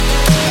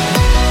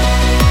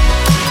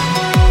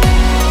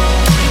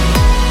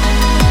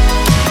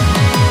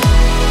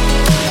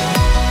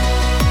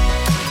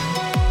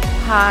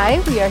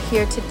Hi, we are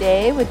here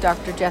today with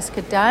Dr.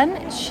 Jessica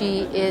Dunne.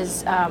 She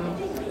is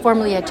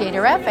formerly at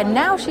JDRF, and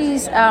now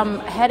she's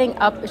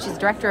she's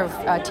director of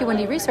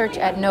T1D research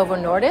at Novo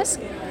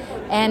Nordisk.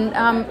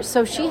 And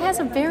so she has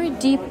a very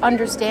deep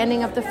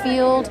understanding of the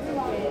field,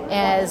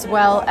 as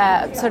well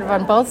as sort of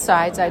on both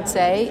sides, I'd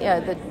say,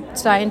 the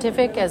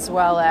scientific as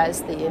well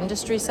as the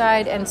industry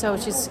side. And so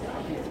she's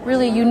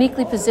really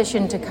uniquely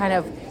positioned to kind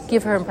of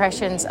give her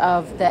impressions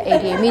of the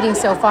ADA meeting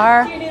so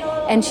far.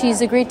 And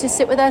she's agreed to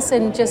sit with us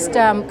and just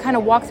kind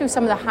of walk through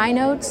some of the high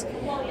notes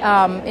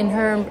in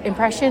her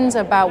impressions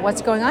about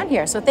what's going on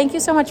here. So thank you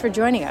so much for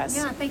joining us.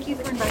 Yeah, thank you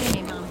for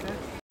inviting me,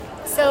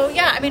 Nandra. So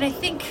I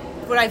think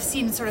what I've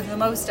seen sort of the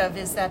most of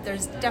is that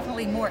there's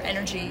definitely more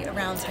energy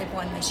around type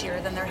 1 this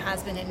year than there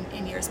has been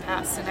in years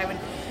past. And I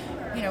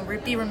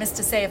would, be remiss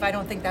to say if I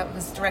don't think that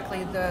was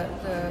directly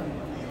the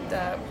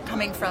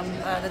coming from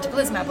the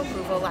teplizumab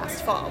approval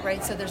last fall,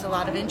 right? So there's a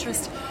lot of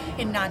interest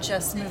in not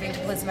just moving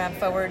teplizumab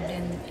forward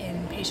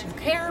in patient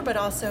care, but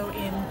also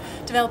in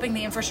developing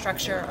the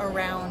infrastructure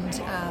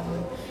around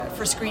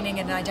for screening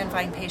and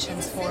identifying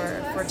patients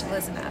for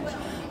teplizumab.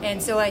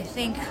 And so I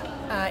think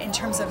in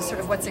terms of sort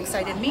of what's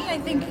excited me, I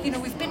think,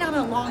 we've been on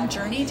a long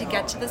journey to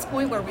get to this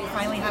point where we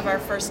finally have our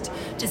first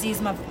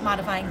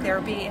disease-modifying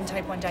therapy in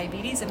type 1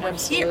 diabetes, and we're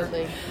here.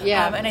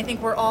 Yeah. And I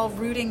think we're all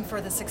rooting for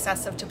the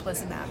success of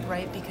teplizumab,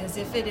 right? Because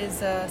if it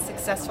is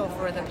successful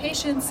for the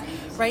patients,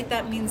 right,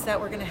 that means that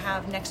we're going to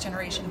have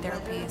next-generation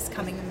therapies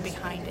coming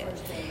behind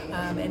it.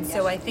 And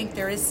so I think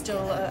there is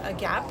still a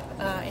gap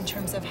in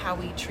terms of how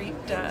we treat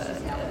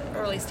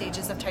early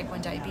stages of type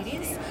 1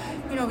 diabetes.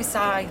 We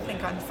saw, I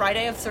think, on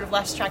Friday, I've sort of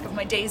lost track of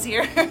my days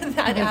here,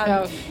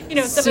 that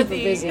some of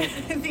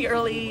the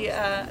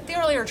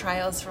earlier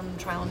trials from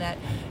TrialNet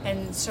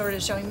and sort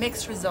of showing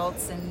mixed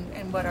results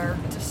and what are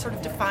sort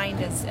of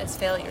defined as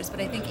failures. But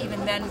I think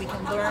even then we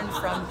can learn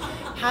from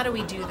how do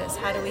we do this?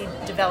 How do we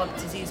develop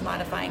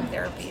disease-modifying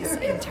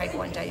therapies in type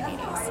 1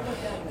 diabetes?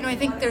 I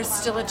think there's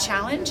still a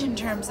challenge in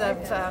terms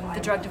of the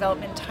drug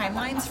development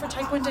timelines for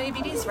type 1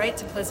 diabetes, right?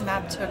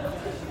 Teplizumab took,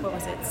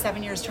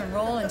 7 years to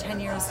enroll and 10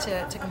 years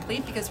to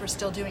complete, because we're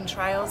still doing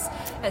trials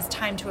as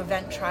time to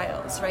event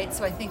trials, right?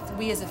 So I think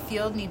we as a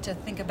field need to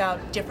think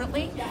about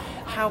differently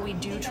how we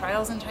do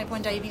trials in type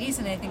 1 diabetes,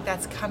 and I think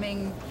that's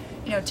coming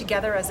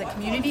together as a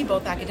community,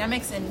 both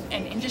academics and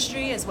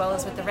industry, as well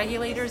as with the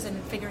regulators,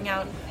 and figuring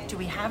out, do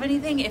we have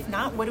anything? If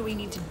not, what do we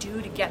need to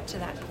do to get to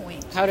that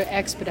point? How to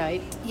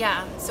expedite.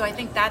 Yeah, so I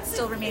think that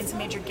still remains a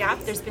major gap.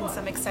 There's been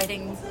some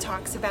exciting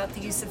talks about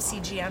the use of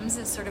CGMs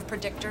as sort of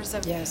predictors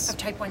of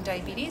type 1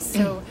 diabetes.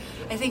 So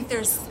I think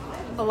there's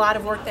a lot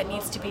of work that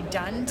needs to be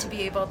done to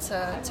be able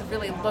to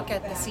really look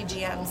at the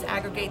CGMs,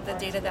 aggregate the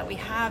data that we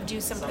have, do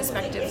some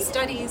prospective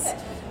studies.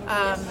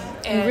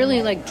 And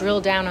really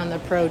drill down on the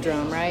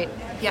prodrome, right?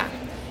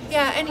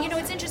 Yeah, and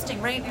it's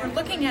interesting, right? We're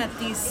looking at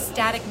these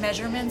static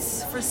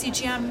measurements for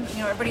CGM.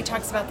 Everybody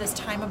talks about this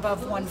time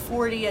above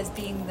 140 as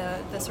being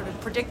the sort of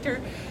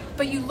predictor.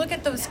 But you look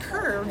at those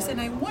curves,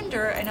 and I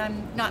wonder, and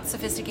I'm not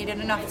sophisticated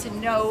enough to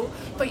know,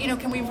 but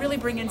can we really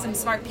bring in some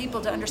smart people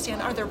to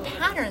understand, are there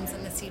patterns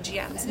in the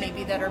CGMs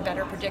maybe that are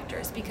better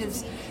predictors?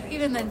 Because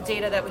even the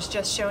data that was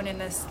just shown in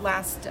this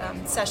last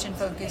session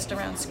focused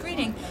around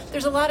screening,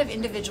 there's a lot of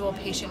individual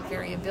patient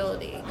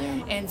variability.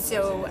 And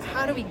so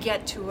how do we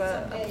get to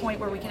a point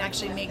where we can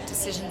actually make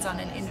decisions on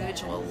an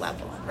individual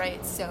level,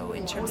 right? So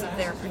in terms of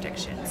their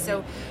prediction.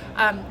 So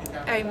I'm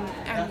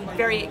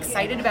very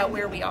excited about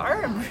where we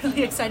are. I'm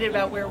really excited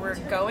about where we're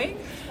going,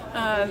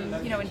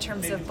 in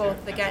terms of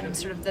both, again,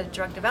 sort of the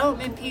drug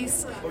development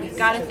piece. We've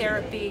got a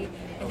therapy.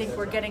 I think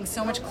we're getting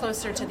so much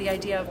closer to the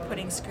idea of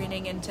putting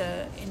screening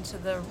into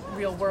the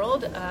real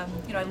world.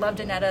 I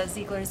loved Annetta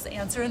Ziegler's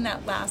answer in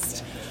that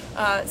last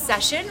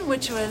session,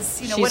 which was,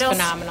 She's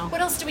phenomenal.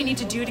 What else do we need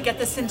to do to get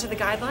this into the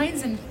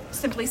guidelines? And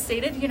simply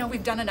stated,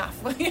 we've done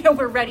enough.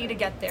 We're ready to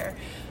get there.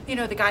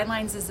 The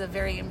guidelines is a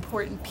very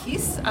important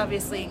piece,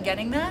 obviously, in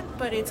getting that,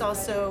 but it's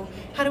also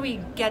how do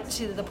we get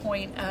to the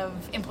point of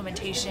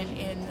implementation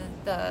in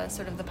the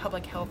sort of the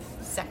public health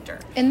sector.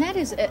 And that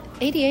is,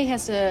 ADA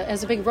has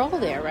a big role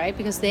there, right?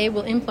 Because they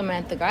will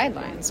implement the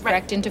guidelines,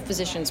 correct, into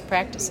physicians'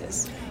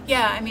 practices.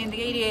 Yeah, I mean,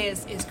 the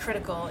ADA is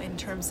critical in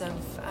terms of,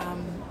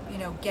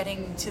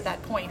 getting to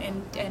that point.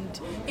 And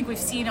I think we've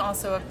seen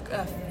also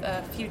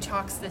a few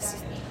talks these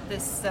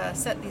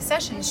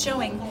sessions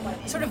showing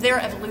sort of their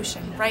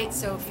evolution, right?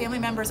 So family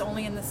members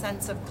only in the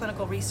sense of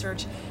clinical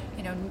research,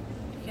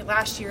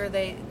 last year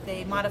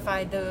they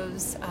modified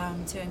those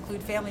to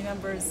include family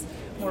members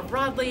more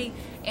broadly,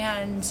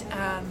 and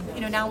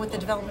now with the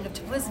development of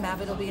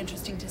teplizumab, it'll be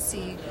interesting to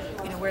see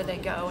where they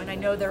go. And I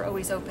know they're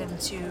always open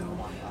to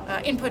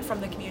input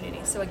from the community.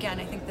 So again,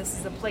 I think this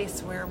is a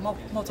place where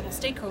multiple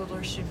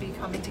stakeholders should be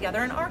coming together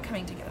and are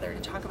coming together to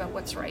talk about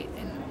what's right.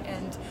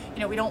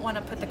 And we don't want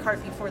to put the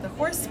cart before the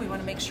horse. We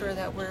want to make sure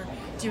that we're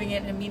doing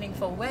it in a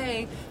meaningful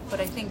way. But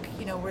I think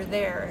we're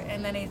there.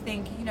 And then I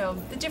think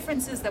the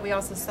differences that we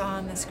also saw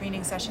in the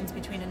screening sessions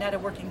between Annetta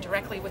working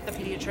directly with the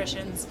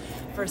pediatricians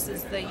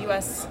versus the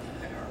U.S.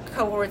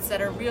 cohorts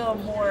that are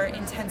more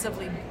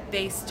intensively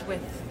based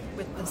with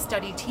the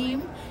study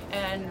team,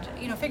 and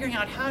figuring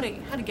out how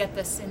to get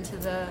this into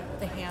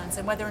the hands,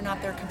 and whether or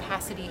not there are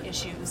capacity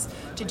issues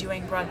to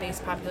doing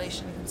broad-based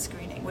population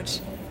screening, which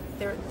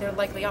there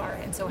likely are,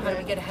 and so how do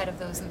we get ahead of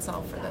those and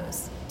solve for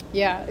those?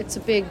 Yeah, it's a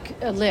big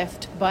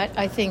lift, but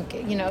I think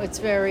it's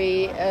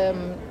very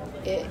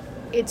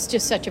it's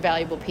just such a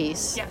valuable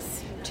piece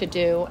to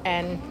do.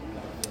 And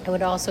I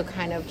would also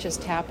kind of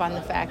just tap on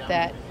the fact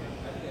that,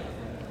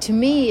 to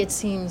me, it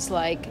seems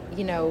like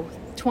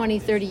 20,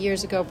 30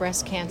 years ago,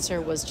 breast cancer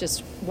was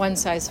just one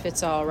size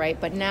fits all, right?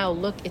 But now,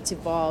 look, it's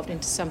evolved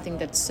into something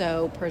that's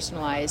so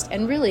personalized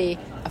and really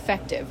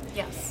effective.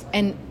 Yes.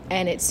 And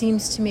it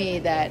seems to me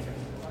that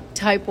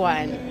type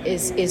 1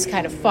 is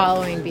kind of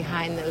following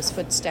behind those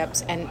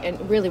footsteps,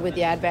 and really with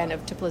the advent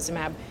of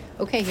teplizumab,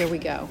 okay, here we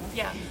go.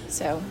 Yeah.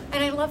 So.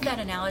 And I love that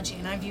analogy,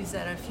 and I've used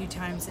that a few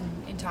times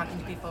in talking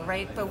to people,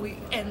 right?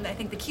 And I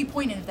think the key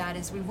point of that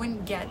is we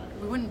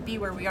wouldn't be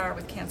where we are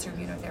with cancer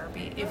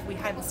immunotherapy if we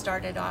hadn't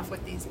started off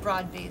with these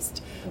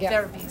broad-based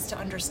therapies to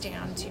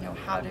understand,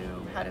 how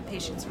do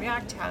patients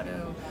react, how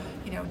do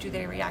do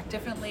they react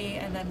differently,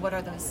 and then what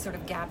are those sort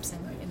of gaps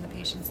in the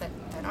patients that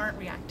aren't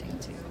reacting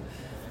to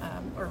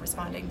or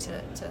responding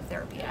to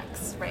therapy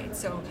X, right?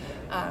 So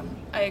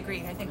I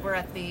agree. I think we're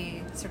at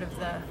the sort of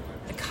the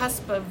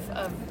cusp of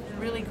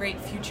really great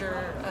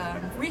future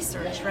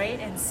research, right?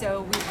 And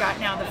so we've got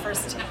now the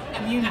first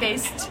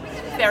immune-based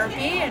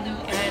therapy, and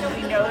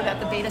we know that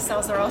the beta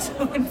cells are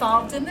also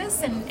involved in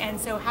this, and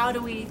so how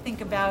do we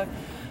think about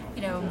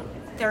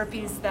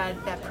therapies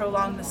that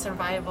prolong the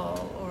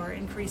survival or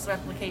increase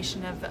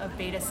replication of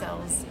beta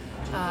cells,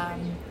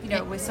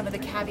 with some of the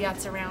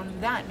caveats around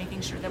that,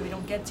 making sure that we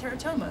don't get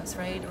teratomas,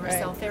 right, or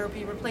cell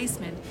therapy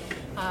replacement.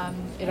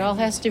 It all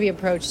has to be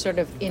approached sort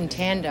of in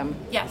tandem.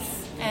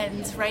 Yes,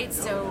 and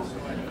so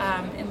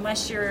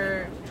unless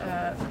you're,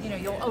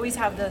 you'll always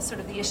have the sort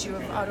of the issue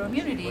of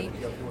autoimmunity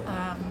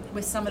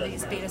with some of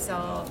these beta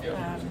cell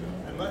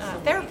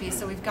therapies.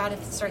 So we've got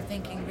to start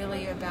thinking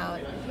really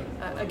about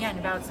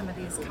some of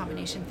these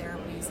combination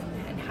therapies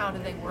and how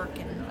do they work,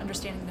 and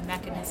understanding the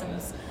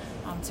mechanisms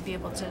to be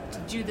able to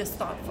do this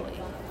thoughtfully.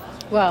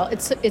 Well,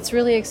 it's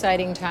really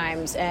exciting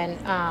times, and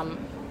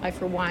I,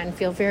 for one,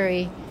 feel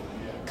very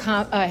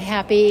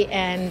happy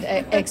and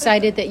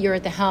excited that you're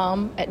at the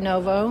helm at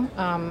Novo,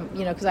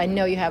 because I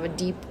know you have a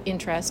deep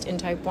interest in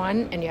type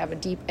 1 and you have a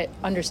deep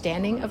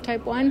understanding of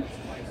type 1,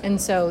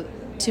 and so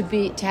to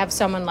have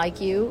someone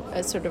like you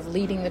as sort of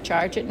leading the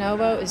charge at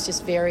Novo is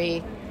just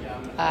very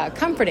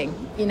comforting,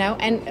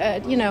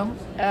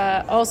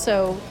 and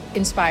also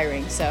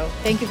inspiring. So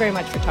thank you very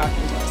much for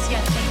talking to us.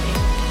 Yes.